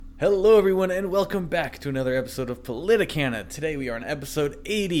Hello everyone and welcome back to another episode of Politicana. Today we are on episode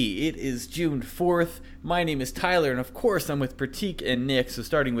 80. It is June 4th. My name is Tyler and of course I'm with Pratik and Nick. So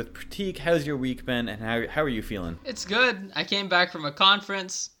starting with Pratik, how's your week been and how are you feeling? It's good. I came back from a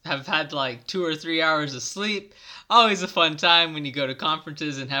conference. Have had like 2 or 3 hours of sleep. Always a fun time when you go to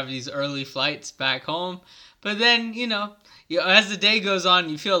conferences and have these early flights back home. But then, as the day goes on,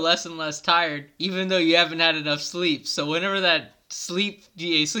 you feel less and less tired even though you haven't had enough sleep. So whenever that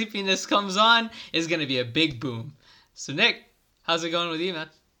sleepiness comes on, is going to be a big boom. So Nick, how's it going with you, man?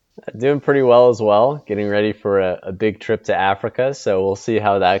 Doing pretty well as well. Getting ready for a big trip to Africa, so we'll see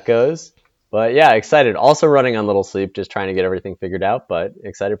how that goes. But yeah, excited. Also running on little sleep, just trying to get everything figured out, but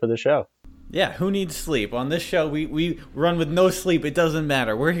excited for the show. Yeah, who needs sleep? On this show, we run with no sleep. It doesn't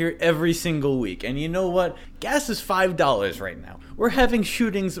matter. We're here every single week. And you know what? Gas is $5 right now. We're having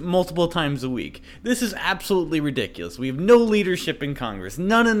shootings multiple times a week. This is absolutely ridiculous. We have no leadership in Congress,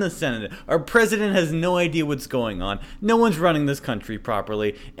 none in the Senate. Our president has no idea what's going on. No one's running this country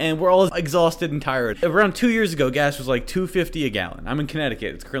properly, and we're all exhausted and tired. Around 2 years ago, gas was like $2.50 a gallon. I'm in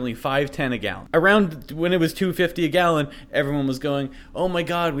Connecticut. It's currently $5.10 a gallon. Around when it was $2.50 a gallon, everyone was going, "Oh my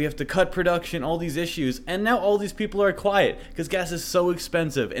God, we have to cut production, all these issues." And now all these people are quiet because gas is so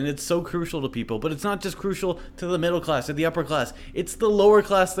expensive and it's so crucial to people. But it's not just crucial to the middle class or the upper class. It's the lower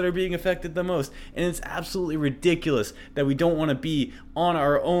class that are being affected the most. And it's absolutely ridiculous that we don't want to be on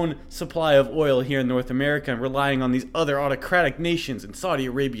our own supply of oil here in North America and relying on these other autocratic nations in Saudi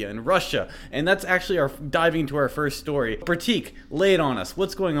Arabia and Russia. And that's actually our diving into our first story. Pratik, lay it on us.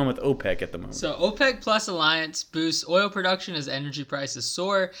 What's going on with OPEC at the moment? So OPEC Plus alliance boosts oil production as energy prices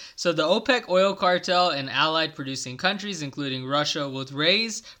soar. So the OPEC oil cartel and allied producing countries, including Russia, will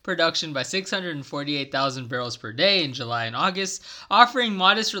raise production by 648,000 barrels per day in July and August, offering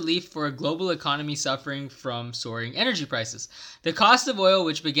modest relief for a global economy suffering from soaring energy prices. The cost of oil,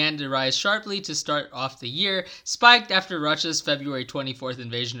 which began to rise sharply to start off the year, spiked after Russia's February 24th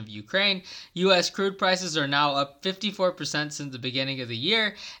invasion of Ukraine. U.S. crude prices are now up 54% since the beginning of the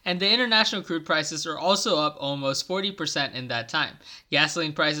year, and the international crude prices are also up almost 40% in that time.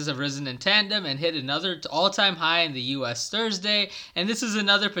 Gasoline prices have risen in tandem and hit another all-time high in the U.S. Thursday, and this is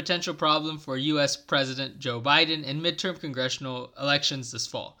another potential problem for U.S. President Joe Biden in midterm congressional elections this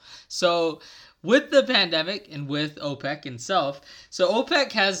fall. So, with the pandemic and with OPEC itself, so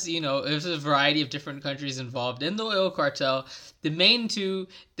OPEC has, there's a variety of different countries involved in the oil cartel. The main two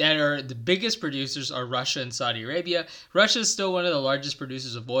that are the biggest producers are Russia and Saudi Arabia. Russia is still one of the largest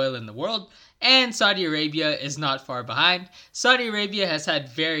producers of oil in the world, and Saudi Arabia is not far behind. Saudi Arabia has had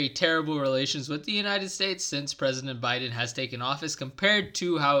very terrible relations with the United States since President Biden has taken office compared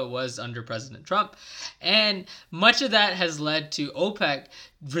to how it was under President Trump. And much of that has led to OPEC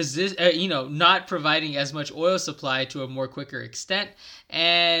not providing as much oil supply to a more quicker extent.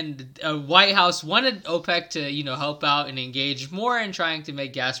 And White House wanted OPEC to, help out and engage more in trying to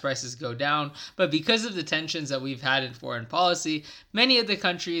make gas prices go down. But because of the tensions that we've had in foreign policy, many of the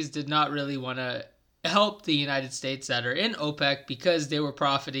countries did not really want to help the United States that are in OPEC because they were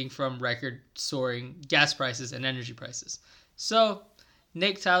profiting from record soaring gas prices and energy prices. So,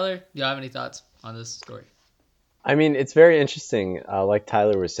 Nick, Tyler, do you have any thoughts on this story? I mean, it's very interesting, like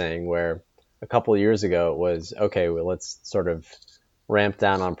Tyler was saying, where a couple of years ago it was, okay, well, let's sort of ramp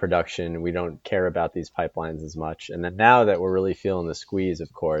down on production. We don't care about these pipelines as much. And then now that we're really feeling the squeeze,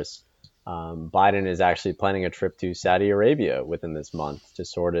 of course, Biden is actually planning a trip to Saudi Arabia within this month to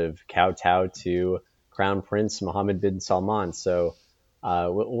sort of kowtow to Crown Prince Mohammed bin Salman. So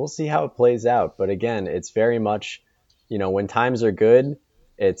we'll see how it plays out. But again, it's very much, when times are good,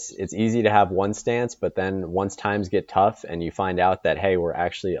 it's easy to have one stance, but then once times get tough and you find out that, hey, we're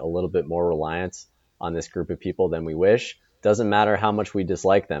actually a little bit more reliant on this group of people than we wish, doesn't matter how much we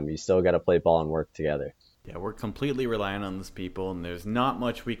dislike them, you still got to play ball and work together. Yeah, we're completely reliant on these people, and there's not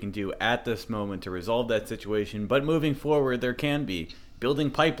much we can do at this moment to resolve that situation, but moving forward, there can be.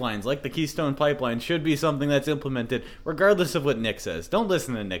 Building pipelines like the Keystone Pipeline should be something that's implemented regardless of what Nick says. Don't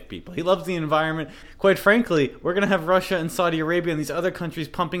listen to Nick, people. He loves the environment. Quite frankly, we're going to have Russia and Saudi Arabia and these other countries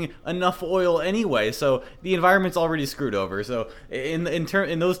pumping enough oil anyway, so the environment's already screwed over. So in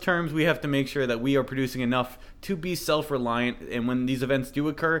those terms, we have to make sure that we are producing enough to be self-reliant, and when these events do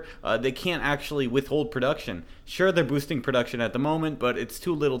occur, they can't actually withhold production. Sure, they're boosting production at the moment, but it's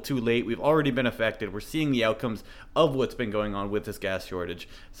too little too late. We've already been affected. We're seeing the outcomes of what's been going on with this gas shortage.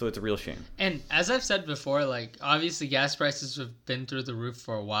 So it's a real shame. And as I've said before, like, obviously gas prices have been through the roof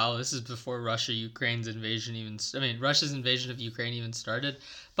for a while. This is before Russia's invasion of Ukraine even started.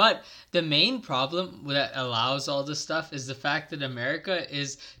 But the main problem that allows all this stuff is the fact that America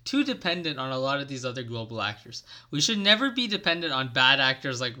is too dependent on a lot of these other global actors. We should never be dependent on bad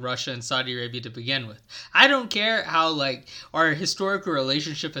actors like Russia and Saudi Arabia to begin with. I don't care how, like, our historical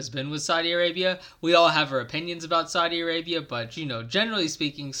relationship has been with Saudi Arabia. We all have our opinions about Saudi Arabia, but, generally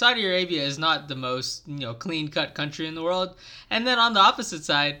speaking, Saudi Arabia is not the most, clean-cut country in the world. And then on the opposite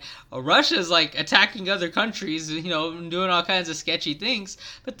side, Russia is, like, attacking other countries, doing all kinds of sketchy things.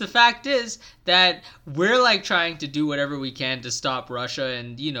 But the fact is that we're, like, trying to do whatever we can to stop Russia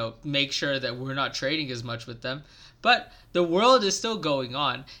and, make sure that we're not trading as much with them. But the world is still going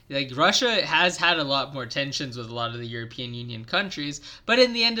on. Like, Russia has had a lot more tensions with a lot of the European Union countries, but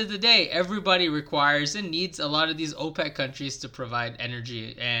in the end of the day, everybody requires and needs a lot of these OPEC countries to provide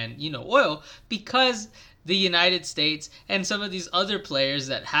energy and, oil, because the United States and some of these other players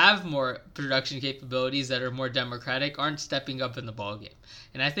that have more production capabilities that are more democratic aren't stepping up in the ballgame.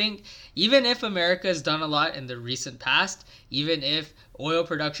 And I think even if America has done a lot in the recent past, even if oil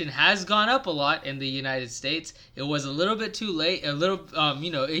production has gone up a lot in the United States, it was a little bit too late.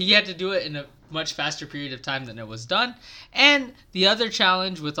 He had to do it in a much faster period of time than it was done. And the other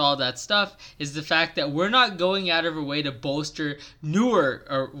challenge with all that stuff is the fact that we're not going out of our way to bolster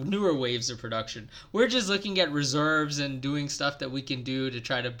newer waves of production. We're just looking at reserves and doing stuff that we can do to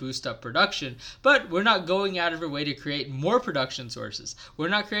try to boost up production, but we're not going out of our way to create more production sources. We're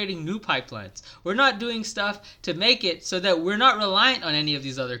not creating new pipelines. We're not doing stuff to make it so that we're not reliant on any of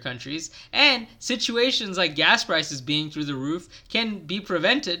these other countries, and situations like gas prices being through the roof can be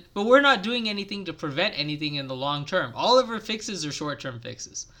prevented, but we're not doing anything to prevent anything in the long term. All of our fixes are short-term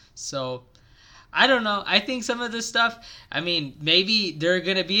fixes. So I don't know. I think some of this stuff, maybe there are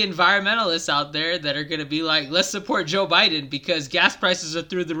going to be environmentalists out there that are going to be like, let's support Joe Biden because gas prices are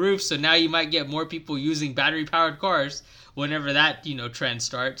through the roof, so now you might get more people using battery-powered cars whenever that, trend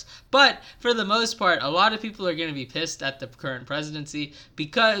starts. But for the most part, a lot of people are going to be pissed at the current presidency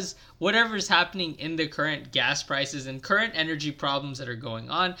because whatever's happening in the current gas prices and current energy problems that are going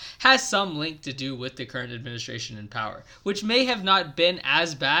on has some link to do with the current administration in power, which may have not been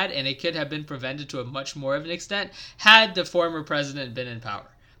as bad, and it could have been prevented to a much more of an extent had the former president been in power.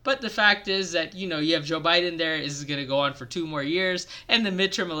 But the fact is that, you have Joe Biden there. This is going to go on for 2 more years, and the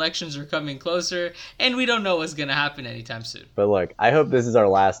midterm elections are coming closer, and we don't know what's going to happen anytime soon. But look, I hope this is our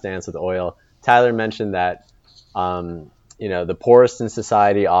last dance with oil. Tyler mentioned that, the poorest in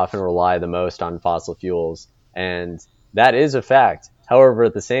society often rely the most on fossil fuels, and that is a fact. However,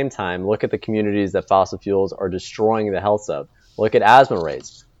 at the same time, look at the communities that fossil fuels are destroying the health of. Look at asthma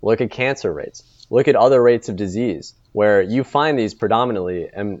rates. Look at cancer rates. Look at other rates of disease, where you find these predominantly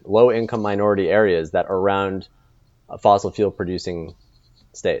in low-income minority areas that are around fossil fuel producing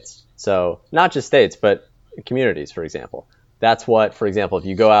states. So not just states, but communities, for example. That's what, for example, if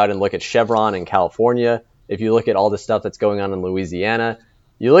you go out and look at Chevron in California, if you look at all the stuff that's going on in Louisiana,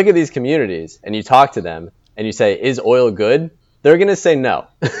 you look at these communities and you talk to them and you say, is oil good? They're going to say no.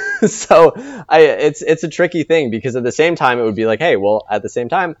 So it's a tricky thing, because at the same time, it would be like, hey, well, at the same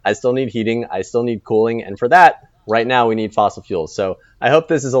time, I still need heating. I still need cooling. And for that, right now, we need fossil fuels. So I hope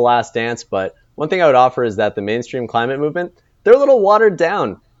this is a last dance. But one thing I would offer is that the mainstream climate movement, they're a little watered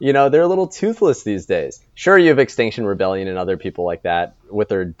down. They're a little toothless these days. Sure, you have Extinction Rebellion and other people like that with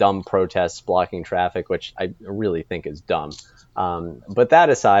their dumb protests blocking traffic, which I really think is dumb. But that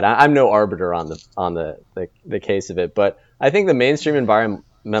aside, I'm no arbiter on the case of it. But I think the mainstream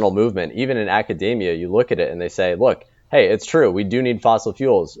environmental movement, even in academia, you look at it and they say, look, hey, it's true. We do need fossil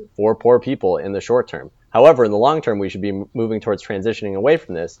fuels for poor people in the short term. However, in the long term, we should be moving towards transitioning away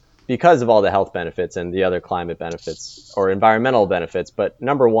from this because of all the health benefits and the other climate benefits or environmental benefits. But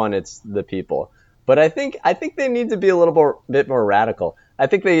number one, it's the people. But I think they need to be a little bit more radical. I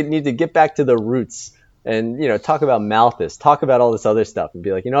think they need to get back to the roots and, talk about Malthus, talk about all this other stuff and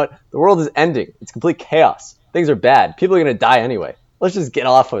be like, you know what? The world is ending. It's complete chaos. Things are bad. People are going to die anyway. Let's just get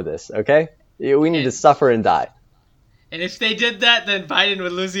off of this, okay? We need to suffer and die. And if they did that, then Biden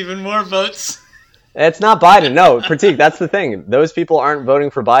would lose even more votes. It's not Biden. No, Pratik, that's the thing. Those people aren't voting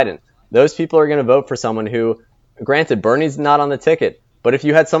for Biden. Those people are going to vote for someone who, granted, Bernie's not on the ticket, but if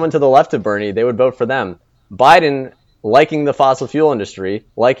you had someone to the left of Bernie, they would vote for them. Biden, liking the fossil fuel industry,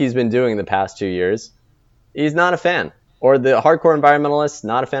 like he's been doing the past 2 years, he's not a fan. Or the hardcore environmentalists,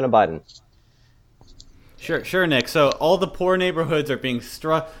 not a fan of Biden. Sure, Nick. So all the poor neighborhoods are being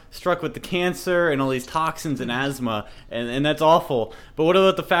struck with the cancer and all these toxins and asthma, and that's awful. But what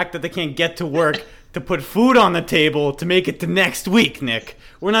about the fact that they can't get to work to put food on the table to make it to next week, Nick.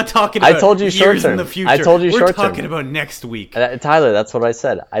 We're not talking about I told you years short term. in the future. I told you We're short term. talking about next week. Tyler, that's what I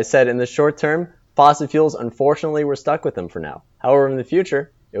said. I said in the short term, fossil fuels, unfortunately, we're stuck with them for now. However, in the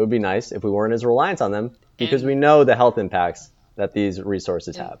future, it would be nice if we weren't as reliant on them because we know the health impacts that these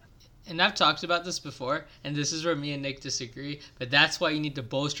resources have. And I've talked about this before, and this is where me and Nick disagree, but that's why you need to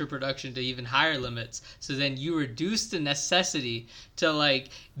bolster production to even higher limits. So then you reduce the necessity to like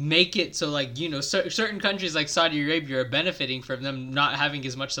make it so like, you know, certain countries like Saudi Arabia are benefiting from them not having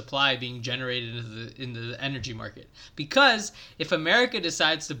as much supply being generated in the energy market. Because if America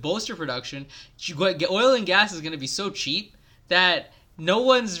decides to bolster production, oil and gas is going to be so cheap that no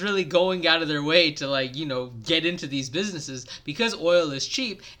one's really going out of their way to like, you know, get into these businesses because oil is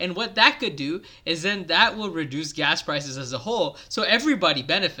cheap. And what that could do is then that will reduce gas prices as a whole. So everybody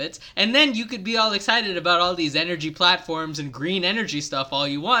benefits. And then you could be all excited about all these energy platforms and green energy stuff all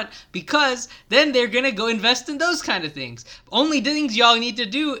you want, because then they're going to go invest in those kind of things. Only things y'all need to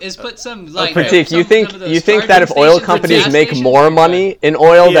do is put some like... Pratik, you think that if oil companies make more money in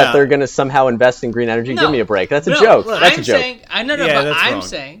oil that they're going to somehow invest in green energy? No, give me a break. That's a joke. That's a joke. I'm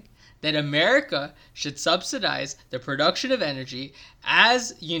saying that America should subsidize the production of energy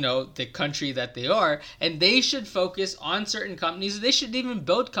as, you know, the country that they are, and they should focus on certain companies. They should even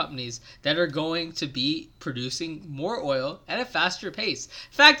build companies that are going to be producing more oil at a faster pace.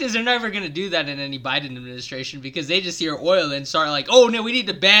 Fact is, they're never going to do that in any Biden administration because they just hear oil and start like, oh no, we need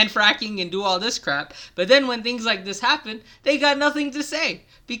to ban fracking and do all this crap. But then when things like this happen, they got nothing to say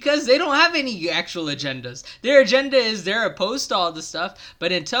because they don't have any actual agendas. Their agenda is they're opposed to all this stuff,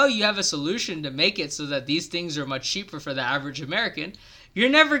 but until you have a solution to make it so that these things are much cheaper for the average American, you're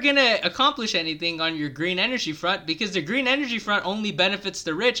never going to accomplish anything on your green energy front because the green energy front only benefits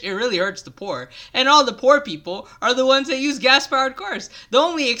the rich. It really hurts the poor. And all the poor people are the ones that use gas-powered cars. The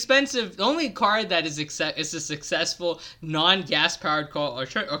only car that is a successful non-gas-powered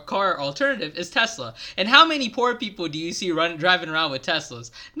car alternative is Tesla. And how many poor people do you see driving around with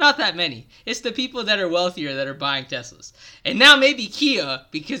Teslas? Not that many. It's the people that are wealthier that are buying Teslas. And now maybe Kia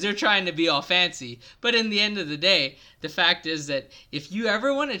because they're trying to be all fancy. But in the end of the day, the fact is that if you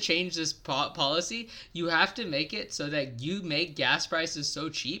ever want to change this policy, you have to make it so that you make gas prices so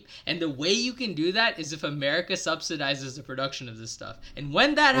cheap. And the way you can do that is if America subsidizes the production of this stuff. And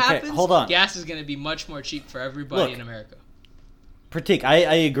when that happens, gas is going to be much more cheap for everybody in America. Pratik, I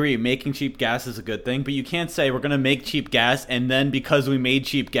agree. Making cheap gas is a good thing, but you can't say we're going to make cheap gas and then because we made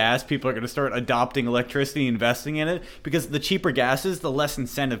cheap gas, people are going to start adopting electricity and investing in it, because the cheaper gas is, the less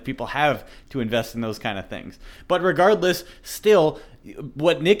incentive people have to invest in those kind of things. But regardless, still,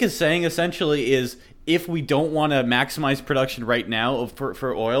 what Nick is saying essentially is if we don't want to maximize production right now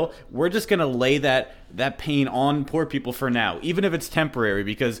for oil, we're just going to lay that pain on poor people for now, even if it's temporary,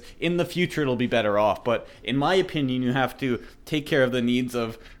 because in the future it'll be better off. But in my opinion, you have to take care of the needs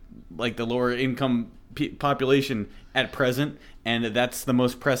of like the lower income population at present, and that's the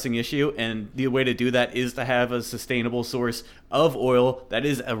most pressing issue. And the way to do that is to have a sustainable source of oil that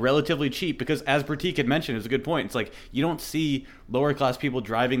is relatively cheap, because as Pratik had mentioned, it's a good point. It's like you don't see lower class people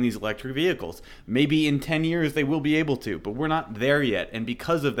driving these electric vehicles. Maybe in 10 years they will be able to, but we're not there yet. And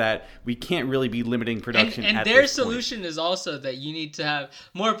because of that, we can't really be limiting production. And their solution is also that you need to have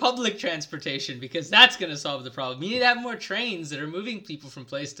more public transportation, because that's going to solve the problem. You need to have more trains that are moving people from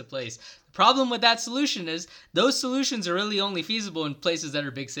place to place. The problem with that solution is those solutions are really only feasible in places that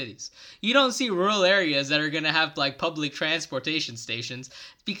are big cities. You don't see rural areas that are going to have like public transportation stations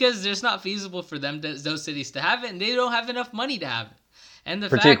because it's not feasible for them, those cities, to have it, and they don't have enough money to have it. And the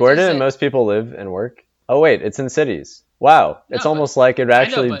Pratik, where do most people live and work? Oh wait, it's in cities. Wow, it's almost like it'd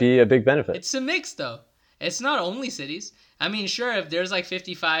actually be a big benefit. It's a mix though. It's not only cities. I mean, sure, if there's like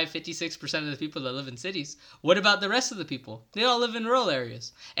 56% of the people that live in cities, what about the rest of the people? They all live in rural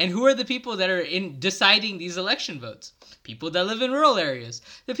areas. And who are the people that are deciding these election votes? People that live in rural areas.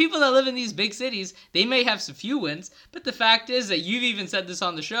 The people that live in these big cities, they may have some few wins, but the fact is that you've even said this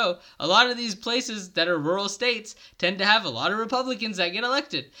on the show, a lot of these places that are rural states tend to have a lot of Republicans that get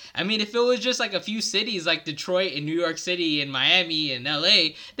elected. I mean, if it was just like a few cities like Detroit and New York City and Miami and LA,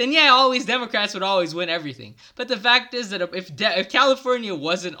 then yeah, always Democrats would always win everything. But the fact is that if California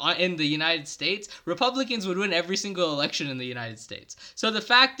wasn't in the United States, Republicans would win every single election in the United States. So the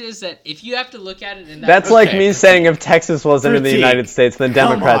fact is that if you have to look at it in that... That's like me saying if Texas wasn't in the United States, then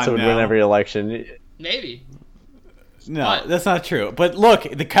Democrats would win every election. Maybe. No, that's not true. But look,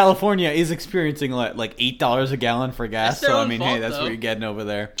 the California is experiencing like $8 a gallon for gas. So I mean, fault, hey, that's though. what you're getting over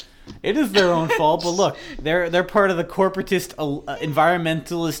there. It is their own fault, but look, they're part of the corporatist,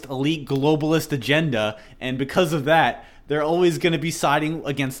 environmentalist, elite, globalist agenda, and because of that, they're always going to be siding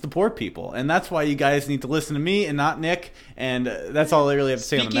against the poor people. And that's why you guys need to listen to me and not Nick. And that's all I really have to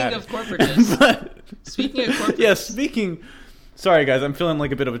say on the matter. Speaking of corporatists. Yeah, Sorry, guys, I'm feeling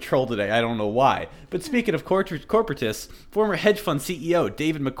like a bit of a troll today. I don't know why. But speaking of corporatists, former hedge fund CEO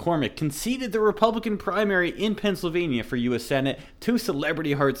David McCormick conceded the Republican primary in Pennsylvania for U.S. Senate to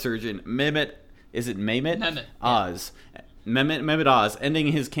celebrity heart surgeon Mehmet Oz. Mehmet Oz, ending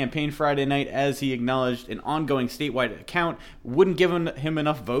his campaign Friday night as he acknowledged an ongoing statewide account wouldn't give him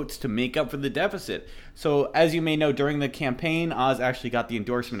enough votes to make up for the deficit. So, as you may know, during the campaign, Oz actually got the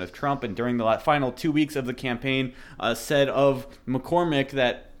endorsement of Trump, and during the final 2 weeks of the campaign, said of McCormick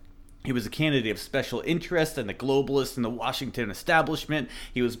that he was a candidate of special interest and the globalist in the Washington establishment.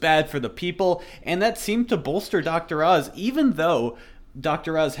 He was bad for the people, and that seemed to bolster Dr. Oz, even though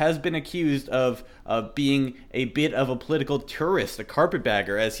Dr. Oz has been accused of being a bit of a political tourist, a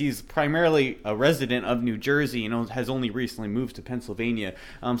carpetbagger, as he's primarily a resident of New Jersey and has only recently moved to Pennsylvania.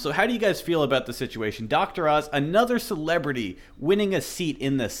 So how do you guys feel about the situation? Dr. Oz, another celebrity winning a seat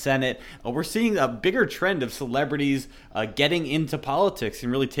in the Senate. We're seeing a bigger trend of celebrities getting into politics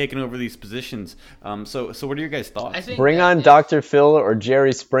and really taking over these positions. So what are your guys' thoughts? Bring on Dr. Phil or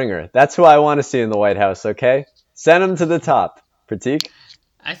Jerry Springer. That's who I want to see in the White House, okay? Send them to the top. Pratik?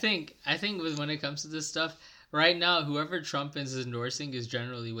 I think when it comes to this stuff, right now, whoever Trump is endorsing is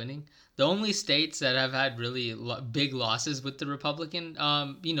generally winning. The only states that have had really big losses with the Republican,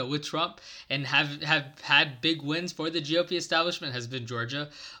 with Trump, and have had big wins for the GOP establishment has been Georgia.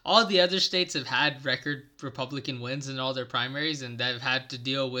 All the other states have had record Republican wins in all their primaries, and they've had to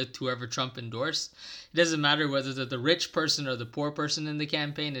deal with whoever Trump endorsed. It doesn't matter whether they're the rich person or the poor person in the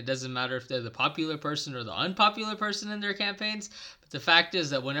campaign. It doesn't matter if they're the popular person or the unpopular person in their campaigns. But the fact is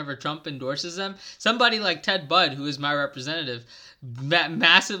that whenever Trump endorses them, somebody like Ted Budd, who is my representative,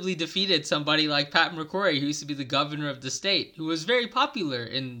 massively defeated somebody like Pat McCrory, who used to be the governor of the state, who was very popular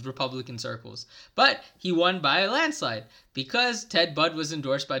in Republican circles. But he won by a landslide because Ted Budd was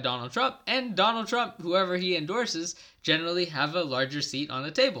endorsed by Donald Trump, and Donald Trump, whoever he endorses, generally have a larger seat on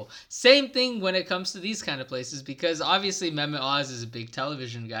the table. Same thing when it comes to these kind of places, because obviously Mehmet Oz is a big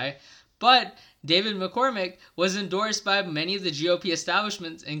television guy, but David McCormick was endorsed by many of the GOP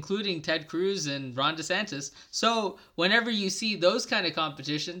establishments, including Ted Cruz and Ron DeSantis. So whenever you see those kind of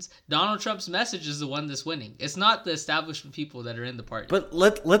competitions, Donald Trump's message is the one that's winning. It's not the establishment people that are in the party. But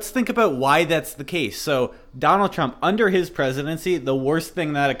let's think about why that's the case. So Donald Trump, under his presidency, the worst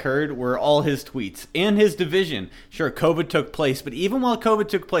thing that occurred were all his tweets and his division. Sure, COVID took place, but even while COVID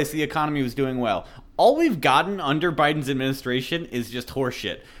took place, the economy was doing well. All we've gotten under Biden's administration is just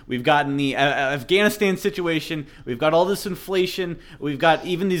horseshit. We've gotten the Afghanistan situation. We've got all this inflation. We've got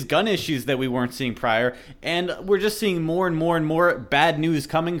even these gun issues that we weren't seeing prior. And we're just seeing more and more and more bad news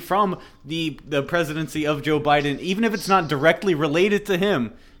coming from the presidency of Joe Biden. Even if it's not directly related to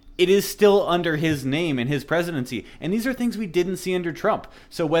him, it is still under his name and his presidency. And these are things we didn't see under Trump.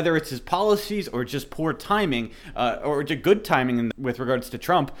 So whether it's his policies or just poor timing, or just good timing with regards to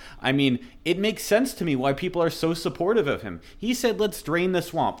Trump, I mean, it makes sense to me why people are so supportive of him. He said, let's drain the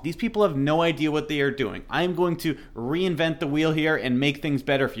swamp. These people have no idea what they are doing. I'm going to reinvent the wheel here and make things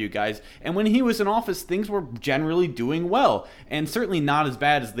better for you guys. And when he was in office, things were generally doing well, and certainly not as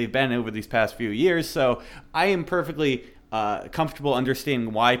bad as they've been over these past few years. So I am perfectly comfortable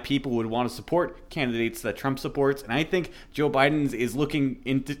understanding why people would want to support candidates that Trump supports. And I think Joe Biden is looking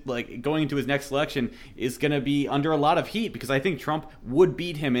into, going into his next election is going to be under a lot of heat, because I think Trump would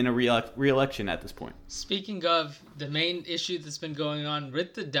beat him in a re-election at this point. Speaking of, the main issue that's been going on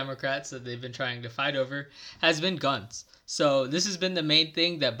with the Democrats that they've been trying to fight over has been guns. So this has been the main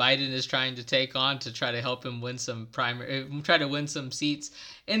thing that Biden is trying to take on to try to help him win some seats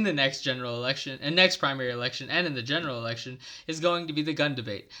in the next general election and next primary election, and in the general election is going to be the gun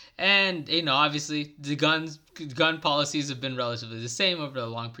debate. And obviously the gun policies have been relatively the same over a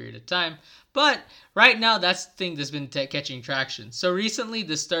long period of time. But right now, that's the thing that's been catching traction. So recently,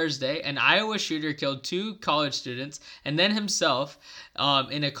 this Thursday, an Iowa shooter killed 2 college students and then himself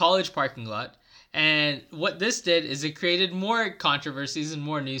in a college parking lot. And what this did is it created more controversies and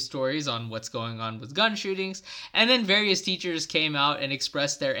more news stories on what's going on with gun shootings. And then various teachers came out and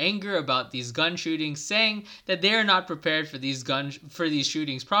expressed their anger about these gun shootings, saying that they are not prepared for these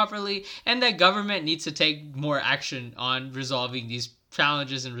shootings properly, and that government needs to take more action on resolving these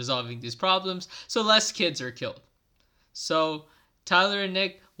challenges and resolving these problems so less kids are killed. So Tyler and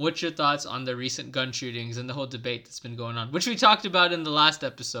Nick, what's your thoughts on the recent gun shootings and the whole debate that's been going on, which we talked about in the last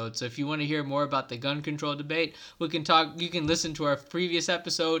episode? So if you want to hear more about the gun control debate, we can talk. You can listen to our previous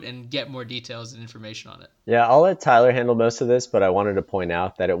episode and get more details and information on it. Yeah, I'll let Tyler handle most of this, but I wanted to point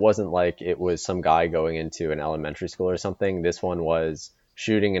out that it wasn't like it was some guy going into an elementary school or something. This one was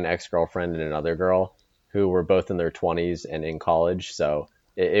shooting an ex-girlfriend and another girl who were both in their 20s and in college. So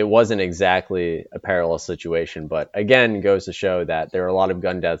it wasn't exactly a parallel situation, but again, goes to show that there are a lot of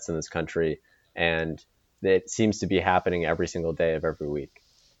gun deaths in this country, and it seems to be happening every single day of every week.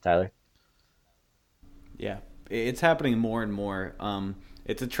 Tyler? Yeah, it's happening more and more.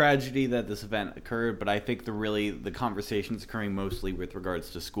 It's a tragedy that this event occurred, but I think the conversation is occurring mostly with regards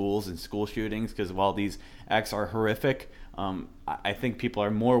to schools and school shootings, because while these acts are horrific, I think people are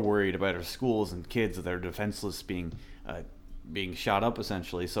more worried about our schools and kids that are defenseless being shot up,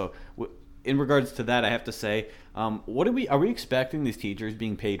 essentially. So in regards to that, I have to say, are we expecting these teachers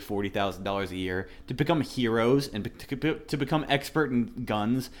being paid $40,000 a year to become heroes and to become expert in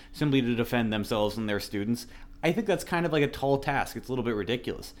guns simply to defend themselves and their students? I think that's kind of like a tall task. It's a little bit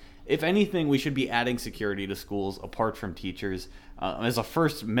ridiculous. If anything, we should be adding security to schools apart from teachers as a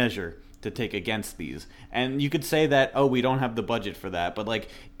first measure to take against these. And you could say that, oh, we don't have the budget for that, but like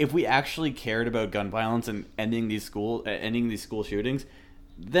if we actually cared about gun violence and ending these school shootings,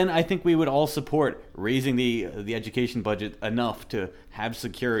 then I think we would all support raising the education budget enough to have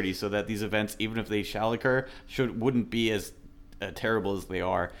security so that these events, even if they shall occur, wouldn't be as terrible as they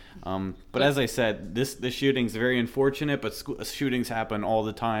are. But as I said, this shooting is very unfortunate, but shootings happen all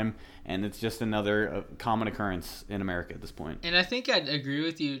the time, and it's just another common occurrence in America at this point. And I think I'd agree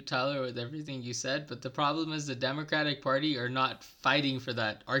with you, Tyler, with everything you said, but the problem is the Democratic Party are not fighting for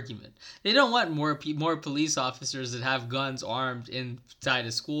that argument. They don't want more police officers that have guns armed inside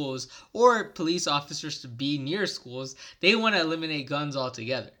of schools or police officers to be near schools. They want to eliminate guns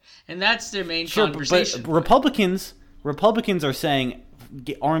altogether. And that's their main conversation. But Republicans are saying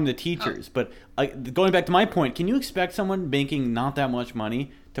arm the teachers. Oh. But going back to my point, can you expect someone making not that much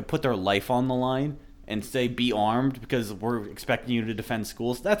money to put their life on the line and say be armed because we're expecting you to defend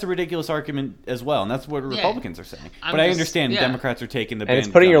schools? That's a ridiculous argument as well, and that's what Republicans are saying. I understand Democrats are taking the and it's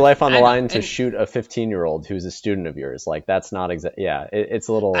putting your life on the line to shoot a 15-year-old who's a student of yours. Like that's not it's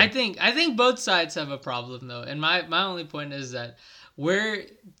a little. I think both sides have a problem though, and my only point is that where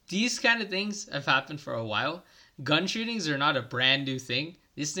these kind of things have happened for a while. Gun shootings are not a brand new thing.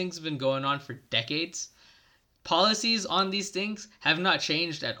 These things have been going on for decades. Policies on these things have not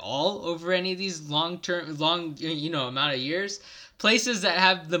changed at all over any of these long amount of years. Places that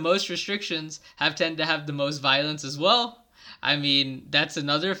have the most restrictions tend to have the most violence as well. I mean, that's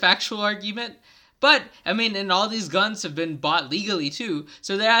another factual argument. But, I mean, and all these guns have been bought legally, too.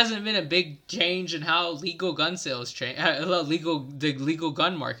 So there hasn't been a big change in how legal gun sales the legal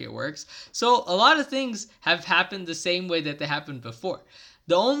gun market works. So a lot of things have happened the same way that they happened before.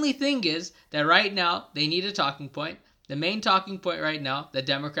 The only thing is that right now they need a talking point. The main talking point right now that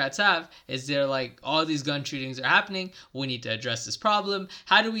Democrats have is they're like, all these gun shootings are happening. We need to address this problem.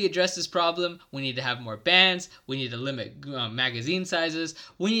 How do we address this problem? We need to have more bans. We need to limit magazine sizes.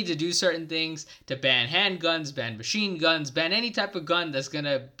 We need to do certain things to ban handguns, ban machine guns, ban any type of gun that's going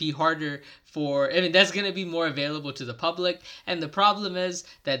to be that's going to be more available to the public. And the problem is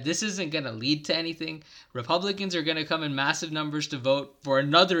that this isn't going to lead to anything. Republicans are going to come in massive numbers to vote for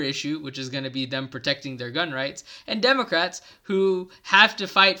another issue, which is going to be them protecting their gun rights. And Democrats, who have to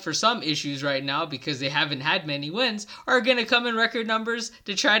fight for some issues right now because they haven't had many wins, are going to come in record numbers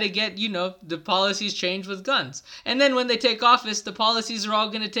to try to get, the policies changed with guns. And then when they take office, the policies are all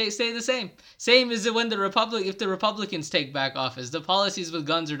going to stay the same. Same as when if the Republicans take back office, the policies with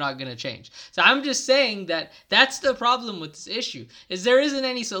guns are not going to change. So I'm just saying that that's the problem with this issue, is there isn't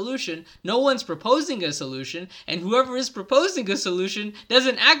any solution. No one's proposing a solution, and whoever is proposing a solution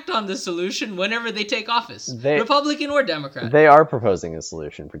doesn't act on the solution whenever they take office, Republican or Democrat. They are proposing a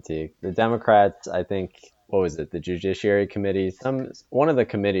solution, Pratik. The Democrats, I think, the Judiciary Committee? One of the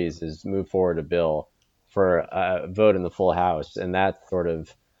committees has moved forward a bill for a vote in the full House, and that's sort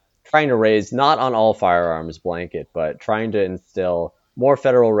of trying to raise, not on all firearms blanket, but trying to instill more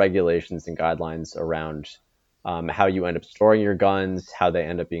federal regulations and guidelines around how you end up storing your guns, how they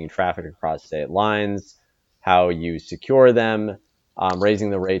end up being trafficked across state lines, how you secure them, raising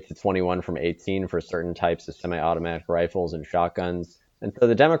the rate to 21 from 18 for certain types of semi-automatic rifles and shotguns. And so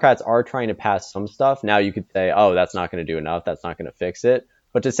the Democrats are trying to pass some stuff. Now you could say, oh, that's not going to do enough. That's not going to fix it.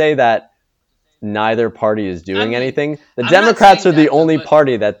 But to say that neither party is doing anything, the Democrats are the only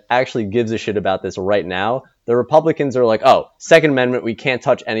party that actually gives a shit about this right now. The Republicans are like, oh, Second Amendment, we can't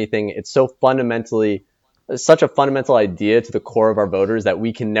touch anything. It's so fundamentally such a fundamental idea to the core of our voters that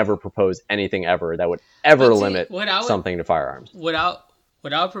we can never propose anything ever that would ever limit something to firearms. What I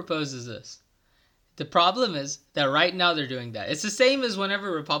would propose is this. The problem is that right now they're doing that. It's the same as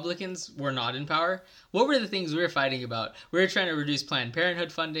whenever Republicans were not in power. What were the things we were fighting about? We were trying to reduce Planned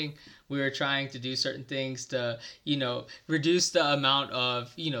Parenthood funding. We were trying to do certain things to, reduce the amount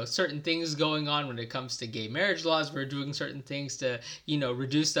of, certain things going on when it comes to gay marriage laws. We're doing certain things to,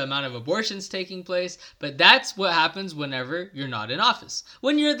 reduce the amount of abortions taking place. But that's what happens whenever you're not in office.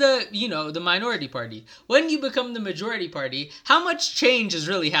 When you're the minority party. When you become the majority party, how much change has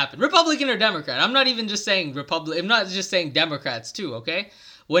really happened? Republican or Democrat? I'm not even just saying I'm not just saying Democrats too, okay?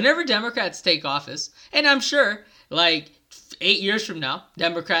 Whenever Democrats take office, and I'm sure, 8 years from now,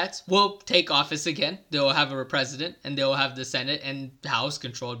 Democrats will take office again. They'll have a president, and they'll have the Senate and House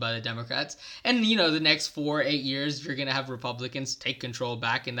controlled by the Democrats. And, the next 4, 8 years, you're going to have Republicans take control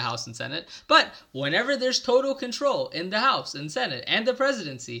back in the House and Senate. But whenever there's total control in the House and Senate and the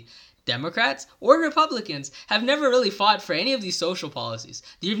presidency, Democrats or Republicans have never really fought for any of these social policies.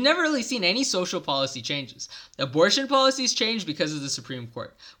 You've never really seen any social policy changes. Abortion policies changed because of the Supreme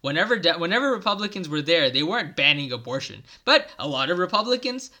Court. Whenever Republicans were there, they weren't banning abortion. But a lot of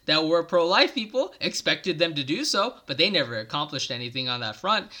Republicans that were pro-life people expected them to do so, but they never accomplished anything on that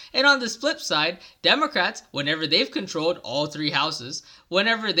front. And on the flip side, Democrats, whenever they've controlled all 3 houses,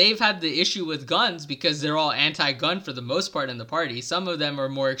 whenever they've had the issue with guns, because they're all anti-gun for the most part in the party, some of them are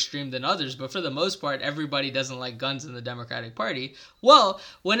more extreme than others, but for the most part, everybody doesn't like guns in the Democratic Party. Well,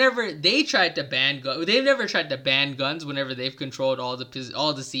 whenever they tried to ban guns, they've never tried to ban guns whenever they've controlled all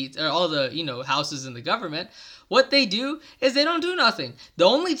the seats, or all the, houses in the government. What they do is they don't do nothing. The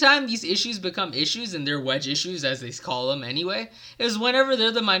only time these issues become issues, and they're wedge issues as they call them anyway, is whenever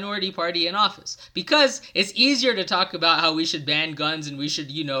they're the minority party in office. Because it's easier to talk about how we should ban guns and we should,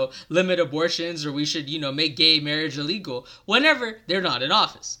 limit abortions, or we should, make gay marriage illegal whenever they're not in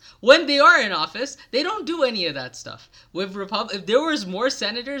office. When they are in office, they don't do any of that stuff. If there was more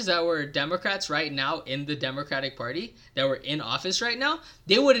senators that were Democrats right now in the Democratic Party that were in office right now,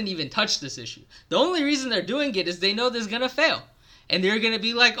 they wouldn't even touch this issue. The only reason they're doing it is they know this is going to fail. And they're going to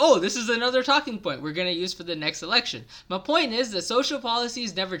be like, oh, this is another talking point we're going to use for the next election. My point is that social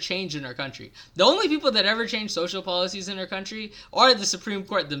policies never change in our country. The only people that ever change social policies in our country are the Supreme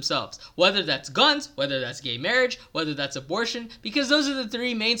Court themselves. Whether that's guns, whether that's gay marriage, whether that's abortion, because those are the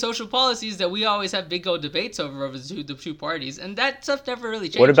 3 main social policies that we always have big old debates over the two parties. And that stuff never really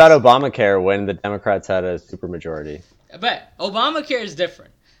changes. What about Obamacare when the Democrats had a supermajority? But Obamacare is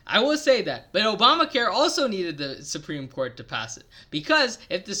different. I will say that. But Obamacare also needed the Supreme Court to pass it. Because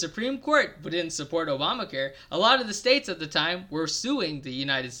if the Supreme Court didn't support Obamacare, a lot of the states at the time were suing the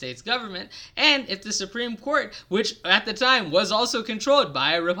United States government. And if the Supreme Court, which at the time was also controlled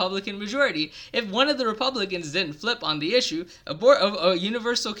by a Republican majority, if one of the Republicans didn't flip on the issue,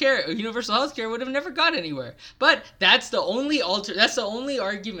 universal health care would have never got anywhere. But that's the only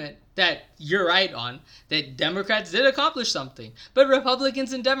argument that you're right on, that Democrats did accomplish something. But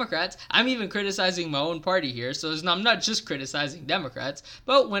Republicans and Democrats, I'm even criticizing my own party here, so I'm not just criticizing Democrats,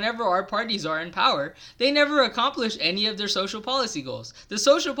 but whenever our parties are in power, they never accomplish any of their social policy goals. The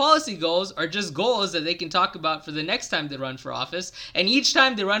social policy goals are just goals that they can talk about for the next time they run for office, and each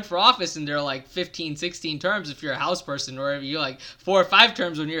time they run for office, and they're like 15, 16 terms if you're a House person, or if you're like 4 or 5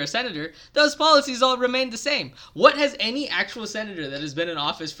 terms when you're a senator, those policies all remain the same. What has any actual senator that has been in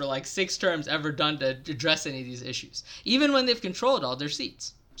office for like 6 terms ever done to address any of these issues, even when they've controlled all their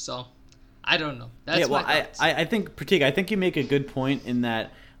seats? So I don't know. That's I think Pratik, I think you make a good point in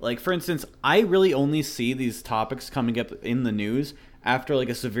that, like, for instance, I really only see these topics coming up in the news after like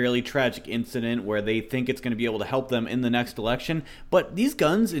a severely tragic incident where they think it's going to be able to help them in the next election. But these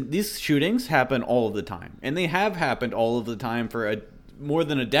these shootings happen all of the time, and they have happened all of the time for more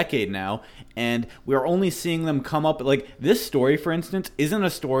than a decade now, and we're only seeing them come up. Like, this story, for instance, isn't a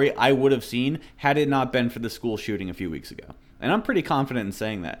story I would have seen had it not been for the school shooting a few weeks ago. And I'm pretty confident in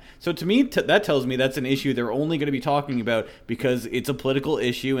saying that. So to me, that tells me that's an issue they're only going to be talking about because it's a political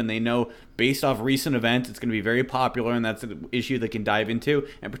issue, and they know based off recent events it's going to be very popular, and that's an issue they can dive into.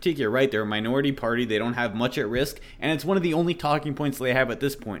 And particularly, right, they're a minority party. They don't have much at risk, and it's one of the only talking points they have at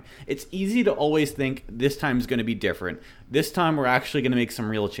this point. It's easy to always think this time is going to be different. This time we're actually going to make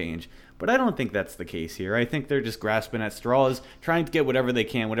some real change. But I don't think that's the case here. I think they're just grasping at straws, trying to get whatever they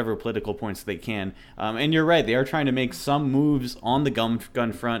can, whatever political points they can. And you're right, they are trying to make some moves on the gun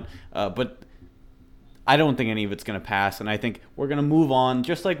front. But I don't think any of it's going to pass, and I think we're going to move on,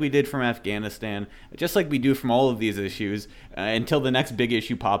 just like we did from Afghanistan, just like we do from all of these issues, until the next big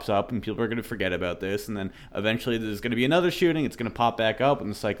issue pops up, and people are going to forget about this, and then eventually there's going to be another shooting, it's going to pop back up, and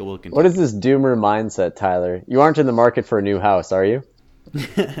the cycle will continue. What is this doomer mindset, Tyler? You aren't in the market for a new house, are you?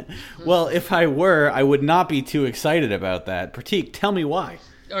 Well, if I were, I would not be too excited about that. Pratik, tell me why.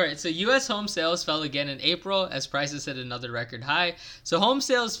 All right, so U.S. home sales fell again in April as prices hit another record high. So home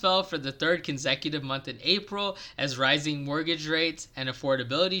sales fell for the third consecutive month in April as rising mortgage rates and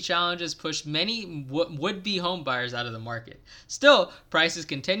affordability challenges pushed many would-be home buyers out of the market. Still, prices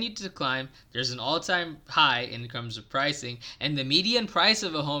continued to climb. There's an all-time high in terms of pricing, and the median price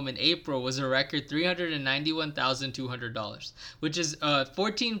of a home in April was a record $391,200, which is a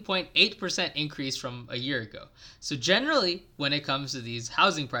 14.8% increase from a year ago. So generally, when it comes to these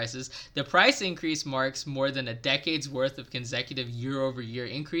housing prices, the price increase marks more than a decade's worth of consecutive year-over-year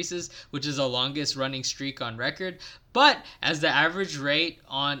increases, which is the longest running streak on record. But as the average rate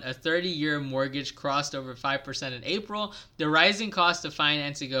on a 30-year mortgage crossed over 5% in April, the rising cost of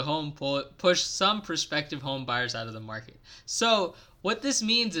financing a home pushed some prospective home buyers out of the market. So what this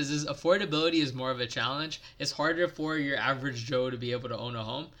means is affordability is more of a challenge. It's harder for your average Joe to be able to own a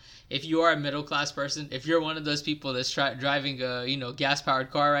home. If you are a middle class person, if you're one of those people that's driving a gas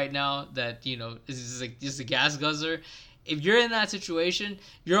powered car right now that is just a gas guzzler, if you're in that situation,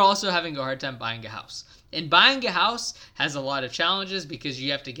 you're also having a hard time buying a house. And buying a house has a lot of challenges because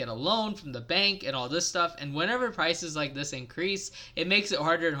you have to get a loan from the bank and all this stuff. And whenever prices like this increase, it makes it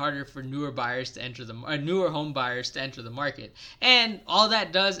harder and harder for newer home buyers to enter the market. And all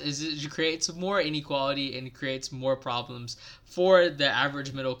that does is it creates more inequality and creates more problems for the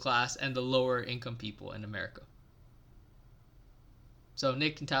average middle class and the lower income people in America. So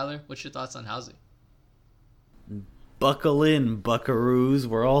Nick and Tyler, what's your thoughts on housing? Buckle in, buckaroos.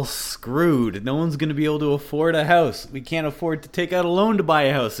 We're all screwed. No one's going to be able to afford a house. We can't afford to take out a loan to buy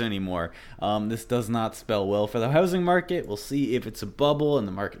a house anymore. This does not spell well for the housing market. We'll see if it's a bubble and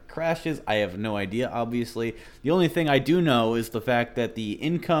the market crashes. I have no idea, obviously. The only thing I do know is the fact that the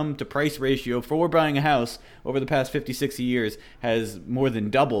income to price ratio for buying a house over the past 50, 60 years has more than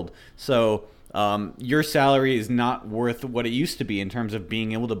doubled. So your salary is not worth what it used to be in terms of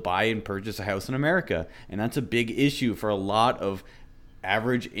being able to buy and purchase a house in America. And that's a big issue for a lot of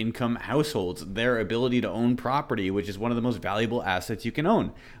average income households, their ability to own property, which is one of the most valuable assets you can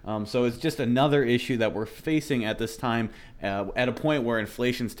own. So it's just another issue that we're facing at this time, at a point where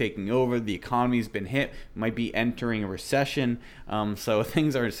inflation's taking over, the economy's been hit, might be entering a recession. So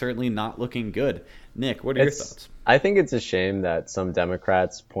things are certainly not looking good. Nick, what are your thoughts? I think it's a shame that some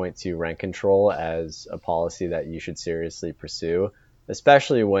Democrats point to rent control as a policy that you should seriously pursue,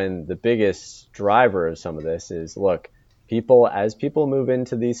 especially when the biggest driver of some of this is, look, as people move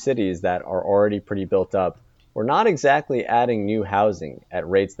into these cities that are already pretty built up, we're not exactly adding new housing at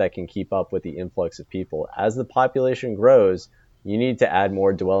rates that can keep up with the influx of people. As the population grows, you need to add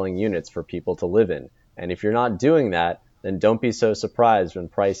more dwelling units for people to live in. And if you're not doing that, then don't be so surprised when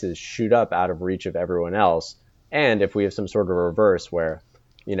prices shoot up out of reach of everyone else. And if we have some sort of reverse where,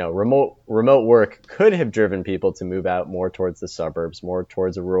 remote work could have driven people to move out more towards the suburbs, more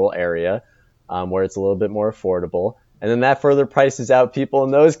towards a rural area, where it's a little bit more affordable. And then that further prices out people in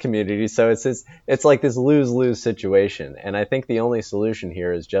those communities. So it's like this lose-lose situation. And I think the only solution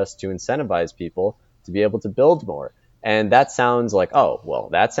here is just to incentivize people to be able to build more. And that sounds like, oh, well,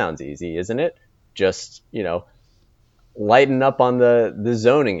 that sounds easy, isn't it? Just, lighten up on the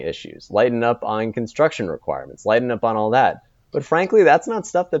zoning issues, lighten up on construction requirements, lighten up on all that. But frankly, that's not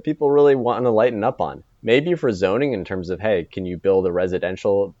stuff that people really want to lighten up on. Maybe for zoning in terms of, hey, can you build a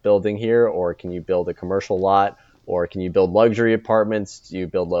residential building here, or can you build a commercial lot, or can you build luxury apartments? Do you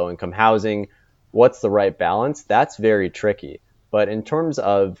build low-income housing? What's the right balance? That's very tricky. But in terms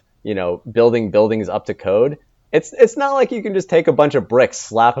of, building buildings up to code, it's not like you can just take a bunch of bricks,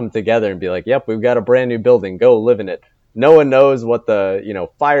 slap them together and be like, yep, we've got a brand new building, go live in it. No one knows what the,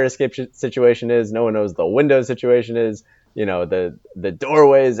 fire escape situation is. No one knows the window situation is. The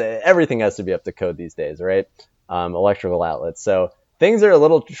doorways, everything has to be up to code these days, right? Electrical outlets. So things are a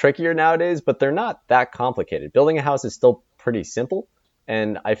little trickier nowadays, but they're not that complicated. Building a house is still pretty simple.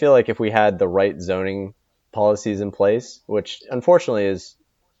 And I feel like if we had the right zoning policies in place, which unfortunately is,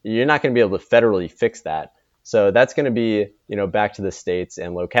 you're not going to be able to federally fix that. So that's going to be, back to the states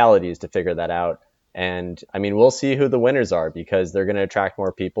and localities to figure that out. And I mean, we'll see who the winners are because they're going to attract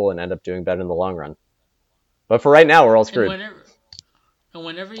more people and end up doing better in the long run. But for right now, we're all screwed. And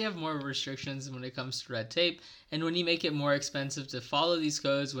whenever you have more restrictions when it comes to red tape, and when you make it more expensive to follow these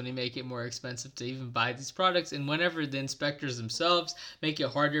codes, when you make it more expensive to even buy these products, and whenever the inspectors themselves make it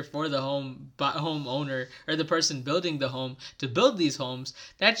harder for the homeowner or the person building the home to build these homes,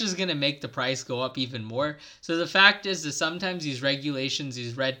 that's just going to make the price go up even more. So the fact is that sometimes these regulations,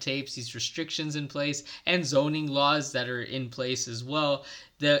 these red tapes, these restrictions in place, and zoning laws that are in place as well,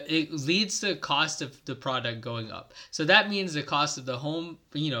 it leads to the cost of the product going up. So that means the cost of the home,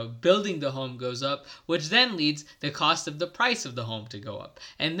 building the home goes up, which then leads the cost of the price of the home to go up.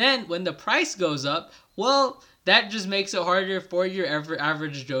 And then when the price goes up, well, that just makes it harder for your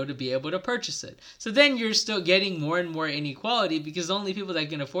average Joe to be able to purchase it. So then you're still getting more and more inequality, because the only people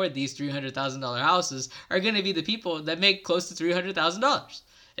that can afford these $300,000 houses are going to be the people that make close to $300,000.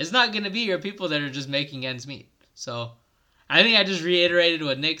 It's not going to be your people that are just making ends meet. So I think I just reiterated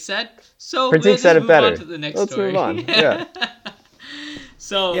what Nick said. So let's said it better. On to the next story. Let's move on. Yeah.